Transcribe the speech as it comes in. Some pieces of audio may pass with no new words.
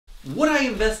Would I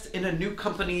invest in a new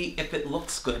company if it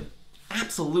looks good?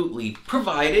 Absolutely,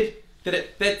 provided that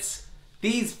it fits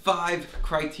these 5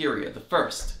 criteria. The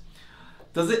first,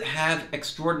 does it have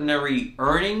extraordinary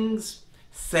earnings,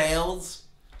 sales,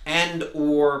 and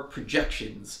or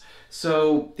projections?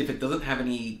 So if it doesn't have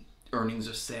any earnings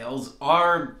or sales,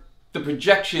 are the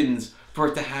projections for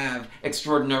it to have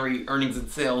extraordinary earnings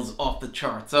and sales off the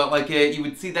charts? So like you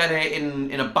would see that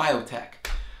in a biotech.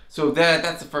 So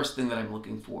that's the first thing that I'm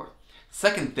looking for.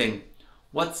 Second thing,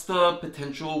 what's the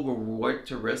potential reward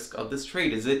to risk of this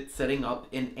trade? Is it setting up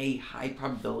in a high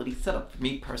probability setup? For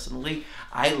me personally,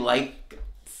 I like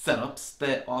setups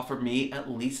that offer me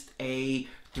at least a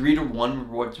 3-to-1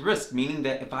 reward to risk, meaning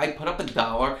that if I put up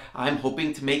 $1, I'm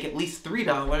hoping to make at least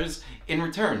 $3 in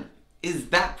return. Is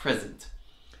that present?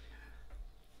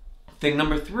 Thing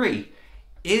number 3,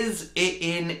 is it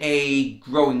in a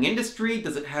growing industry?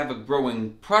 Does it have a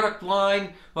growing product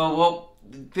line?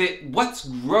 What's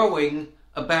growing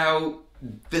about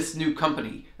this new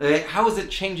company? How is it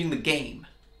changing the game?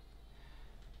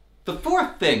 The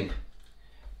fourth thing,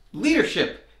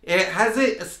 leadership. Has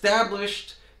it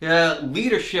established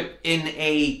leadership in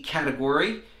a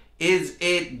category? Is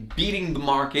it beating the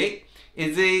market?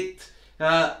 Is it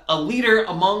a leader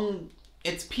among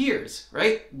its peers,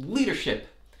 right? Leadership.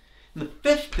 And the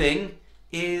fifth thing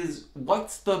is,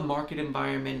 what's the market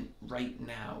environment right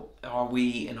now? Are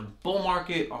we in a bull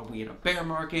market? Are we in a bear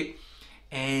market?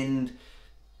 And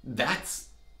that's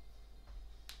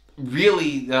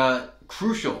really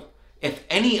crucial. If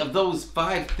any of those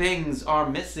 5 things are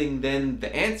missing, then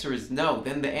the answer is no.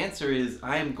 Then the answer is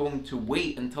I am going to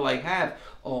wait until I have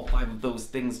all 5 of those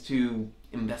things to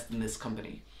invest in this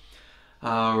company.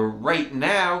 Right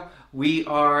now, we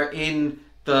are in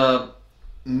the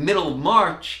middle of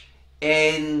March,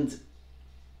 and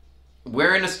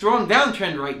we're in a strong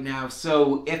downtrend right now.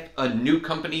 So if a new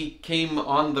company came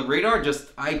on the radar,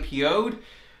 just IPO'd,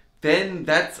 then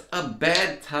that's a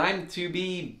bad time to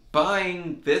be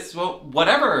buying this, well,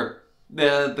 whatever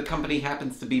the company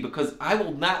happens to be, because I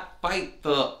will not fight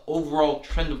the overall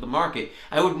trend of the market.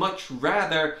 I would much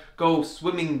rather go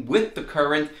swimming with the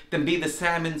current than be the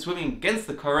salmon swimming against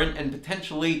the current and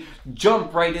potentially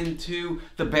jump right into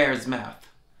the bear's mouth.